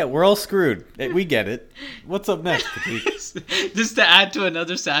 So yeah, we're all screwed. We get it. What's up next, Pratik? Just to add to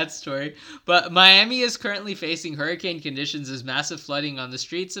another sad story, but Miami is currently facing hurricane conditions as massive flooding on the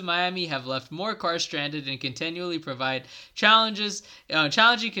streets of Miami have left more cars stranded and continually provide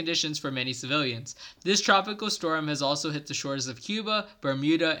challenging conditions for many civilians. This tropical storm has also hit the shores of Cuba,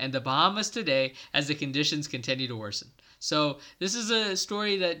 Bermuda, and the Bahamas today as the conditions continue to worsen. So this is a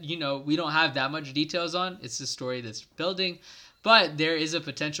story that, we don't have that much details on. It's a story that's building. But there is a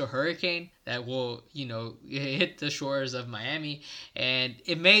potential hurricane that will, hit the shores of Miami, and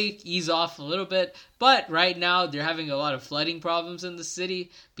it may ease off a little bit. But right now they're having a lot of flooding problems in the city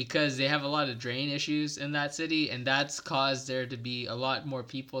because they have a lot of drain issues in that city, and that's caused there to be a lot more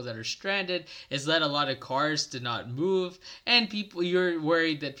people that are stranded. It's led a lot of cars to not move, and you're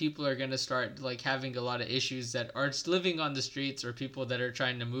worried that people are going to start having a lot of issues that are living on the streets, or people that are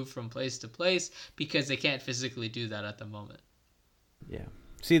trying to move from place to place because they can't physically do that at the moment. Yeah.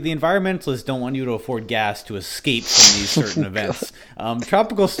 See, the environmentalists don't want you to afford gas to escape from these certain events.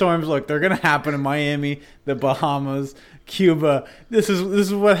 Tropical storms, look, they're going to happen in Miami, the Bahamas, Cuba. This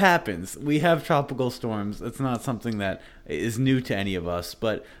is what happens. We have tropical storms. It's not something that is new to any of us,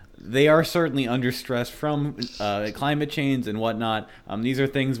 but they are certainly under stress from climate change and whatnot. These are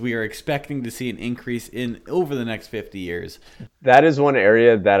things we are expecting to see an increase in over the next 50 years. That is one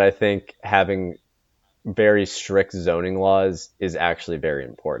area that I think having very strict zoning laws is actually very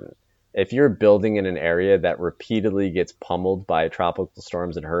important. If you're building in an area that repeatedly gets pummeled by tropical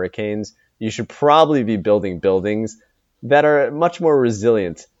storms and hurricanes, you should probably be building buildings that are much more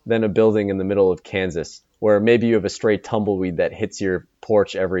resilient than a building in the middle of Kansas, where maybe you have a stray tumbleweed that hits your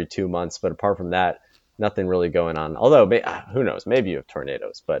porch every 2 months, but apart from that, nothing really going on. Although, who knows, maybe you have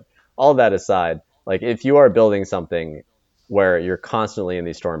tornadoes. But all that aside, if you are building something where you're constantly in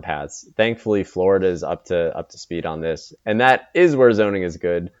these storm paths. Thankfully, Florida is up to speed on this, and that is where zoning is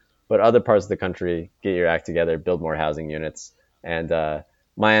good. But other parts of the country, get your act together, build more housing units, and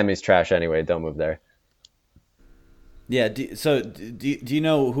Miami's trash anyway. Don't move there. Yeah. Do you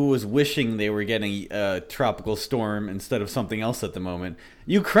know who was wishing they were getting a tropical storm instead of something else at the moment?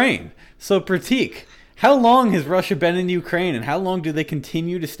 Ukraine. So Pratik, how long has Russia been in Ukraine, and how long do they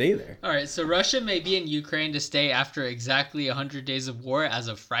continue to stay there? All right, so Russia may be in Ukraine to stay after exactly 100 days of war as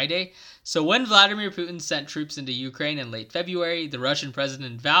of Friday. So when Vladimir Putin sent troops into Ukraine in late February, the Russian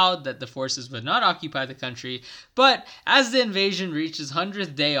president vowed that the forces would not occupy the country. But as the invasion reached its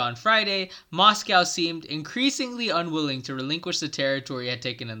 100th day on Friday, Moscow seemed increasingly unwilling to relinquish the territory it had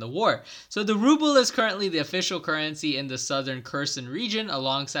taken in the war. So the ruble is currently the official currency in the southern Kherson region,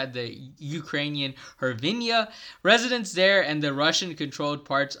 alongside the Ukrainian Hryvnia. Residents there and the Russian-controlled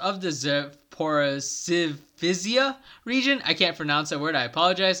parts of the Zaporizhzhia region, I can't pronounce that word, I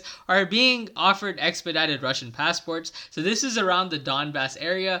apologize, are being offered expedited Russian passports. So this is around the Donbass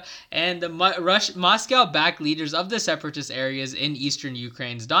area, and the Moscow-backed leaders of the separatist areas in eastern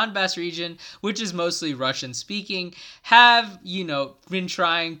Ukraine's Donbass region, which is mostly Russian-speaking, have, been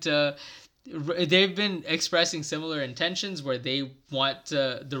trying to... They've been expressing similar intentions where they want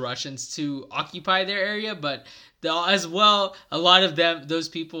the Russians to occupy their area, but as well, a lot of those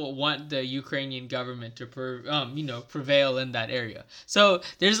people want the Ukrainian government to prevail in that area. So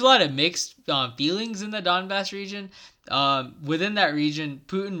there's a lot of mixed feelings in the Donbass region. Within that region,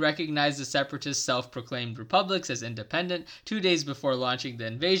 Putin recognized the separatist self-proclaimed republics as independent 2 days before launching the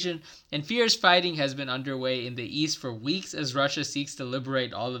invasion, and fierce fighting has been underway in the east for weeks as Russia seeks to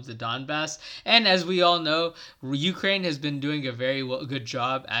liberate all of the Donbass. And as we all know, Ukraine has been doing a very good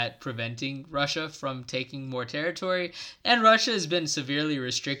job at preventing Russia from taking more territory, and Russia has been severely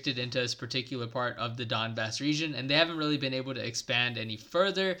restricted into this particular part of the Donbass region, and they haven't really been able to expand any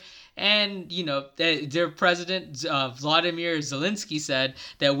further. And, their president, Vladimir Zelensky, said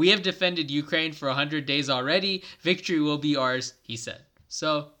that we have defended Ukraine for 100 days already. Victory will be ours, he said.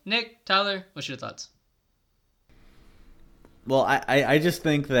 So, Nick, Tyler, what's your thoughts? Well, I just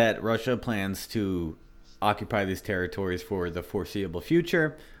think that Russia plans to occupy these territories for the foreseeable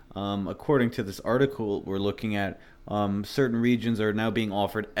future. According to this article we're looking at, certain regions are now being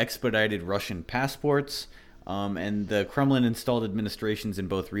offered expedited Russian passports. And the Kremlin-installed administrations in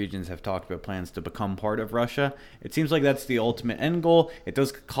both regions have talked about plans to become part of Russia. It seems like that's the ultimate end goal. It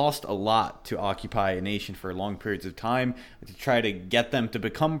does cost a lot to occupy a nation for long periods of time. To try to get them to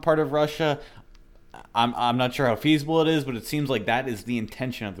become part of Russia, I'm not sure how feasible it is, but it seems like that is the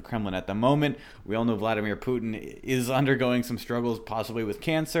intention of the Kremlin at the moment. We all know Vladimir Putin is undergoing some struggles, possibly with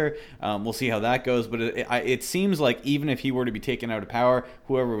cancer. We'll see how that goes. But it seems like even if he were to be taken out of power,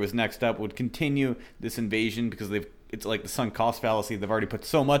 whoever was next up would continue this invasion because it's like the sunk cost fallacy. They've already put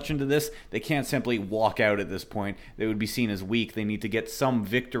so much into this. They can't simply walk out at this point. They would be seen as weak. They need to get some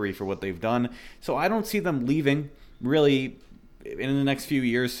victory for what they've done. So I don't see them leaving, really, in the next few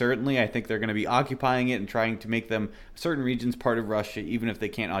years. Certainly, I think they're going to be occupying it and trying to make them certain regions part of Russia, even if they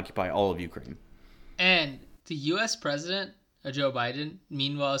can't occupy all of Ukraine. And the U.S. president, Joe Biden,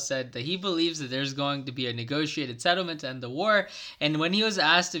 meanwhile said that he believes that there's going to be a negotiated settlement to end the war. And when he was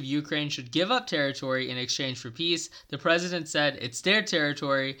asked if Ukraine should give up territory in exchange for peace, the president said, "It's their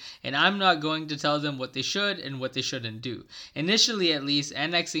territory, and I'm not going to tell them what they should and what they shouldn't do." Initially, at least,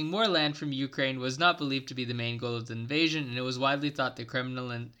 annexing more land from Ukraine was not believed to be the main goal of the invasion, and it was widely thought the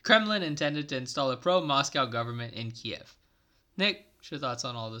Kremlin intended to install a pro-Moscow government in Kiev. Nick, what's your thoughts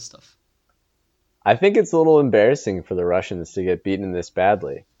on all this stuff? I think it's a little embarrassing for the Russians to get beaten this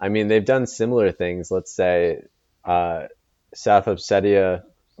badly. I mean, they've done similar things. Let's say South Ossetia,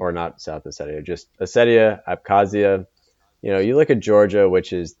 or not South Ossetia, just Ossetia, Abkhazia. You look at Georgia,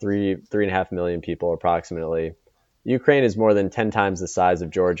 which is 3.5 million people approximately. Ukraine is more than 10 times the size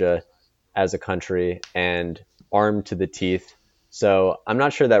of Georgia as a country and armed to the teeth. So I'm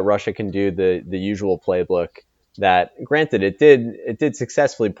not sure that Russia can do the usual playbook that, granted, it did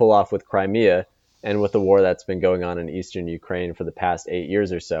successfully pull off with Crimea and with the war that's been going on in eastern Ukraine for the past 8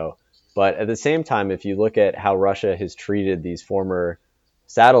 years or so. But at the same time, if you look at how Russia has treated these former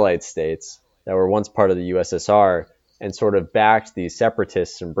satellite states that were once part of the USSR and sort of backed these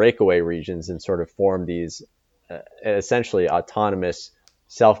separatists and breakaway regions and sort of formed these essentially autonomous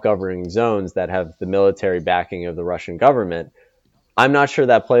self-governing zones that have the military backing of the Russian government, I'm not sure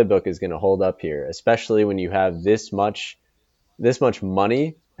that playbook is going to hold up here, especially when you have this much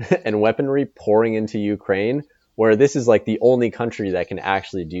money and weaponry pouring into Ukraine, where this is like the only country that can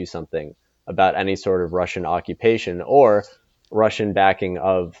actually do something about any sort of Russian occupation or Russian backing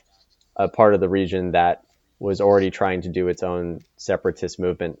of a part of the region that was already trying to do its own separatist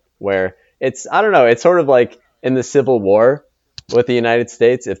movement, where it's sort of like in the Civil War with the United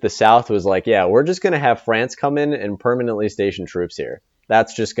States. If the South was like, yeah, we're just going to have France come in and permanently station troops here.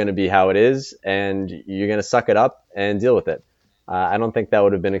 That's just going to be how it is, and you're going to suck it up and deal with it. I don't think that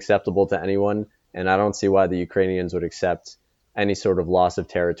would have been acceptable to anyone, and I don't see why the Ukrainians would accept any sort of loss of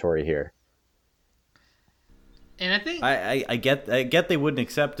territory here. And I think I get they wouldn't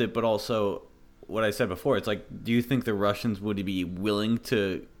accept it, but also what I said before, it's like, do you think the Russians would be willing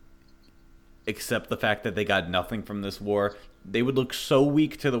to accept the fact that they got nothing from this war? They would look so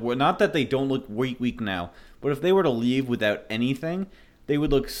weak to the war. Not that they don't look weak now, but if they were to leave without anything, they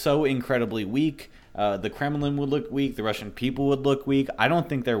would look so incredibly weak. The Kremlin would look weak. The Russian people would look weak. I don't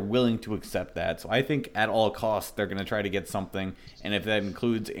think they're willing to accept that. So I think at all costs they're going to try to get something. And if that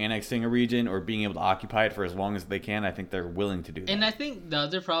includes annexing a region or being able to occupy it for as long as they can, I think they're willing to do that. And I think the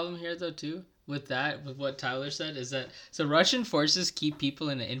other problem here, though, too, with what Tyler said, is that so Russian forces keep people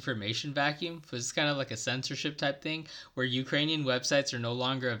in an information vacuum. So it's kind of like a censorship type thing where Ukrainian websites are no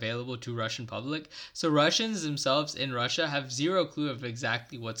longer available to Russian public. So Russians themselves in Russia have zero clue of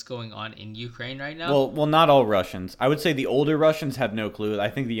exactly what's going on in Ukraine right now. Well, not all Russians. I would say the older Russians have no clue. I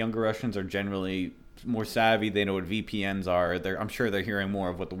think the younger Russians are generally more savvy. They know what VPNs are. I'm sure they're hearing more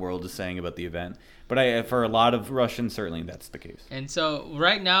of what the world is saying about the event. But for a lot of Russians, certainly that's the case. And so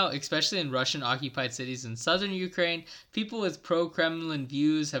right now, especially in Russian-occupied cities in southern Ukraine, people with pro-Kremlin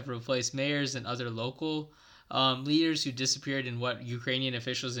views have replaced mayors and other local leaders who disappeared in what Ukrainian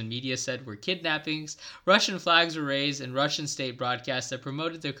officials and media said were kidnappings. Russian flags were raised, and Russian state broadcasts that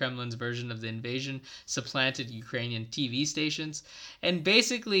promoted the Kremlin's version of the invasion supplanted Ukrainian TV stations. And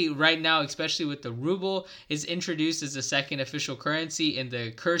basically, right now, especially with the ruble, is introduced as the second official currency in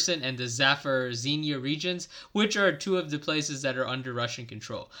the Kherson and the Zaporizhzhia regions, which are two of the places that are under Russian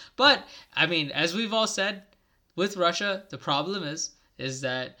control. But, I mean, as we've all said, with Russia, the problem is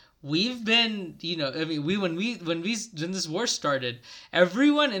that we've been, I mean, when this war started,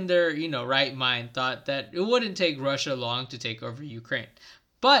 everyone in their, right mind thought that it wouldn't take Russia long to take over Ukraine.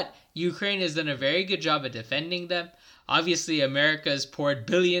 But Ukraine has done a very good job at defending them. Obviously, America has poured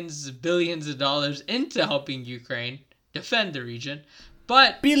billions of dollars into helping Ukraine defend the region.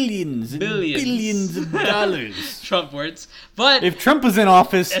 But billions of dollars. Trump words. But if Trump was in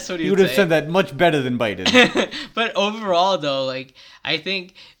office, he would have say. said that much better than Biden. But overall, though, like, I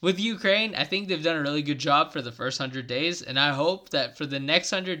think with Ukraine, I think they've done a really good job for the first 100 days. And I hope that for the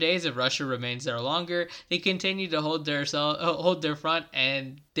next 100 days, if Russia remains there longer, they continue to hold their front,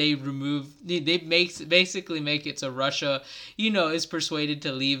 and they basically make it so Russia, is persuaded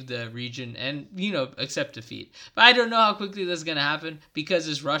to leave the region and, accept defeat. But I don't know how quickly this is going to happen, because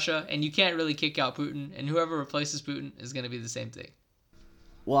it's Russia, and you can't really kick out Putin, and whoever replaces Putin is going to be the same thing.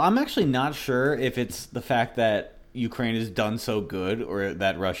 Well, I'm actually not sure if it's the fact that Ukraine has done so good or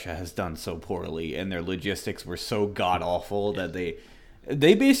that Russia has done so poorly and their logistics were so god-awful that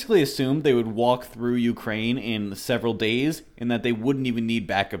they basically assumed they would walk through Ukraine in several days and that they wouldn't even need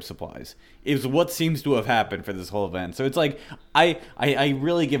backup supplies. It was what seems to have happened for this whole event. So it's like, I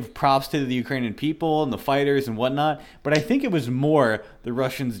really give props to the Ukrainian people and the fighters and whatnot, but I think it was more the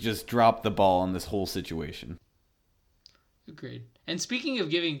Russians just dropped the ball in this whole situation. Agreed. And speaking of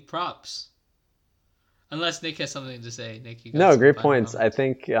giving props, unless Nick has something to say. Nick, you got No, great comments. points. I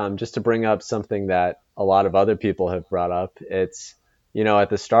think just to bring up something that a lot of other people have brought up, it's, at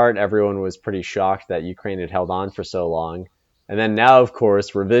the start, everyone was pretty shocked that Ukraine had held on for so long. And then now, of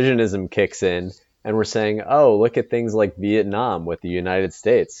course, revisionism kicks in, and we're saying, oh, look at things like Vietnam with the United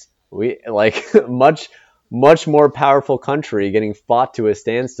States. We much more powerful country getting fought to a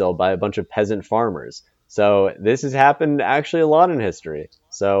standstill by a bunch of peasant farmers. So this has happened actually a lot in history.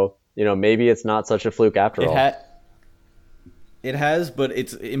 So, maybe it's not such a fluke after all. It has, but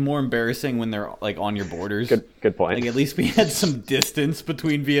it's more embarrassing when they're like on your borders. Good point. Like, at least we had some distance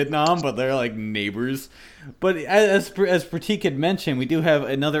between Vietnam, but they're like neighbors. But as Pratik had mentioned, we do have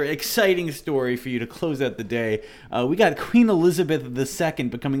another exciting story for you to close out the day. We got Queen Elizabeth II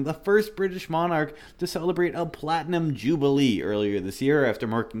becoming the first British monarch to celebrate a platinum jubilee earlier this year after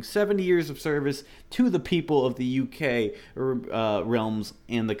marking 70 years of service to the people of the UK realms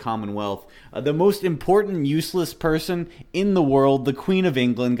and the Commonwealth. The most important useless person in the world, the Queen of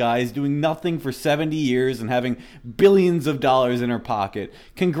England, guys, doing nothing for 70 years and having billions of dollars in her pocket.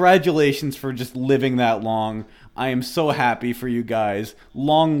 Congratulations for just living that long. I am so happy for you guys.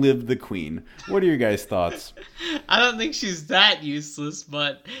 Long live the Queen. What are your guys' thoughts? I don't think she's that useless,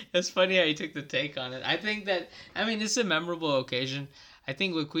 but it's funny how you took the take on it. I think that, it's a memorable occasion. I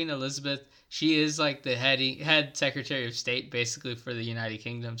think with Queen Elizabeth, she is like the head Secretary of State basically for the United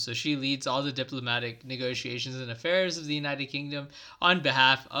Kingdom. So she leads all the diplomatic negotiations and affairs of the United Kingdom on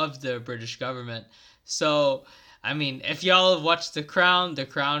behalf of the British government. So, if y'all have watched The Crown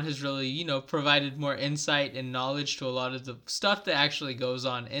has really, provided more insight and knowledge to a lot of the stuff that actually goes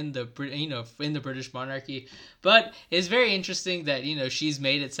on in the British monarchy. But it's very interesting that, she's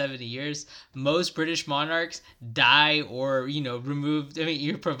made it 70 years. Most British monarchs die or, removed.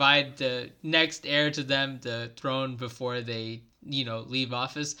 You provide the next heir to them the throne before they, leave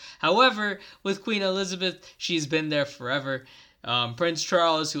office. However, with Queen Elizabeth, she's been there forever. Prince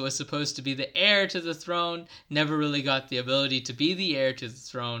Charles, who was supposed to be the heir to the throne, never really got the ability to be the heir to the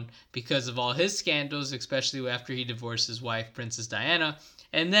throne because of all his scandals, especially after he divorced his wife, Princess Diana.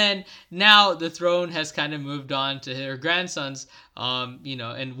 And then now the throne has kind of moved on to her grandsons,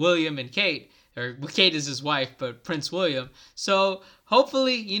 and William and Kate. Or Kate is his wife, but Prince William. So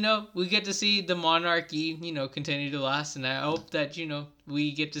hopefully, we get to see the monarchy, continue to last. And I hope that,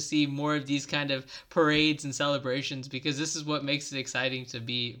 we get to see more of these kind of parades and celebrations, because this is what makes it exciting to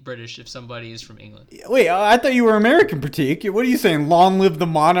be British if somebody is from England. Wait, I thought you were American, Pratik. What are you saying? Long live the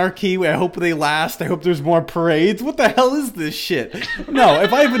monarchy. I hope they last. I hope there's more parades. What the hell is this shit? No,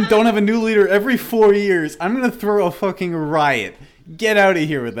 if I even don't have a new leader every 4 years, I'm going to throw a fucking riot. Get out of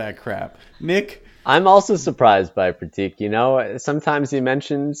here with that crap. Nick? I'm also surprised by Pratik. Sometimes he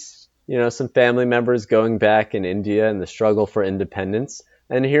mentions, some family members going back in India and the struggle for independence.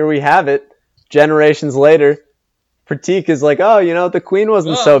 And here we have it. Generations later, Pratik is like, oh, the Queen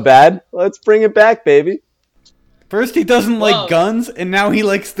wasn't so bad. Let's bring it back, baby. First he doesn't like guns, and now he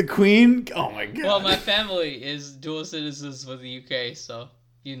likes the Queen? Oh my god. Well, my family is dual citizens with the UK, so,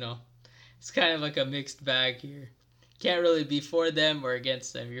 it's kind of like a mixed bag here. Can't really be for them or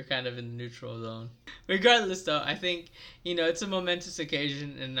against them. You're kind of in the neutral zone. Regardless, though, I think, it's a momentous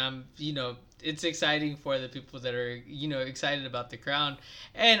occasion, and it's exciting for the people that are, excited about the crown.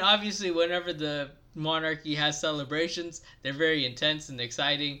 And obviously, whenever the monarchy has celebrations. They're very intense and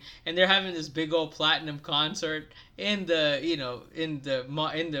exciting, and they're having this big old platinum concert in the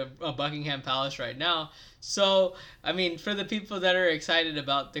Buckingham Palace right now. So I mean, for the people that are excited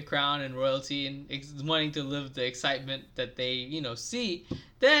about the crown and royalty and wanting to live the excitement that they see,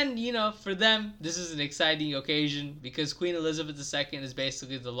 then for them this is an exciting occasion because Queen Elizabeth II is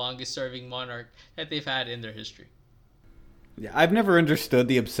basically the longest serving monarch that they've had in their history. Yeah, I've never understood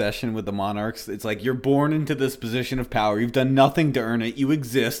the obsession with the monarchs. It's like you're born into this position of power. You've done nothing to earn it. You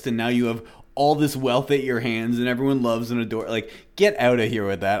exist, and now you have all this wealth at your hands, and everyone loves and adores. Like, get out of here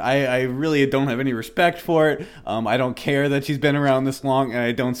with that. I really don't have any respect for it. I don't care that she's been around this long, and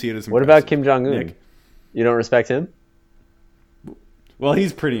I don't see it as impressive. What about Kim Jong-un? Nick? You don't respect him? Well,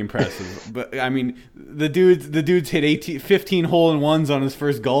 he's pretty impressive, but I mean, the dude's hit 15 hole-in-ones on his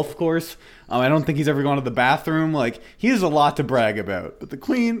first golf course. I don't think he's ever gone to the bathroom. Like, he has a lot to brag about. But the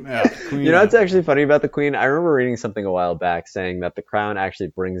Queen, what's actually funny about the Queen? I remember reading something a while back saying that the crown actually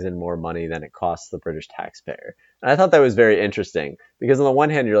brings in more money than it costs the British taxpayer. And I thought that was very interesting because on the one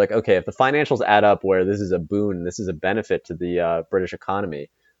hand, you're like, okay, if the financials add up where this is a boon, this is a benefit to the British economy,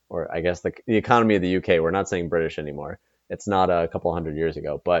 or I guess the economy of the UK. We're not saying British anymore. It's not a couple hundred years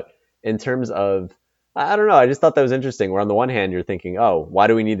ago. But in terms of, I don't know, I just thought that was interesting. Where on the one hand, you're thinking, oh, why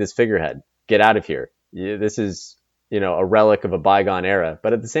do we need this figurehead? Get out of here. This is, a relic of a bygone era.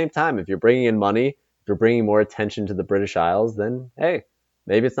 But at the same time, if you're bringing in money, if you're bringing more attention to the British Isles, then, hey,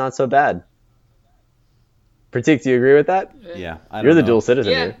 maybe it's not so bad. Pratik, do you agree with that? Yeah. You're the dual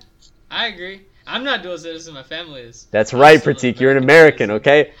citizen here. I agree. I'm not dual citizen. My family is. That's right, Pratik. You're an American,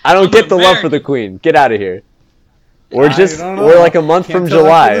 okay? I don't get the love for the Queen. Get out of here. We're like a month from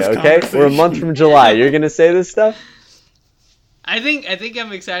July, okay? We're a month from July. You're going to say this stuff? I think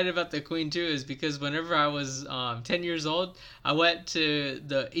I'm excited about the Queen too, is because whenever I was 10 years old, I went to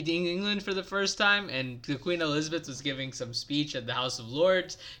England for the first time, and the Queen Elizabeth was giving some speech at the House of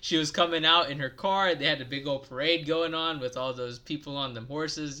Lords. She was coming out in her car. They had a big old parade going on with all those people on them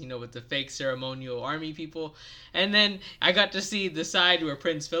horses, with the fake ceremonial army people. And then I got to see the side where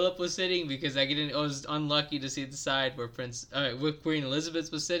Prince Philip was sitting because I was unlucky to see the side where Queen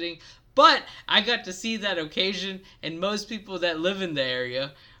Elizabeth was sitting. But I got to see that occasion, and most people that live in the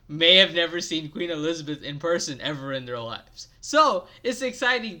area may have never seen Queen Elizabeth in person ever in their lives. So it's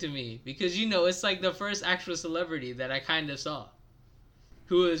exciting to me because, it's like the first actual celebrity that I kind of saw.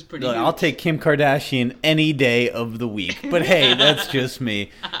 Who is pretty Look, I'll take Kim Kardashian any day of the week. But hey, that's just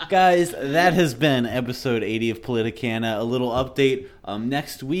me. Guys, that has been episode 80 of Politicana. A little update.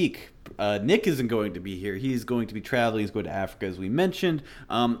 Next week, Nick isn't going to be here. He's going to be traveling. He's going to Africa, as we mentioned.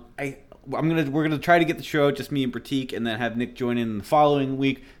 We're gonna try to get the show out, just me and Pratik, and then have Nick join in the following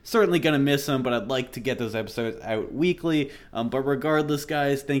week. Certainly gonna miss him, but I'd like to get those episodes out weekly. But regardless,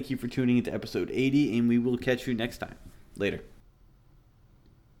 guys, thank you for tuning into episode 80, and we will catch you next time. Later.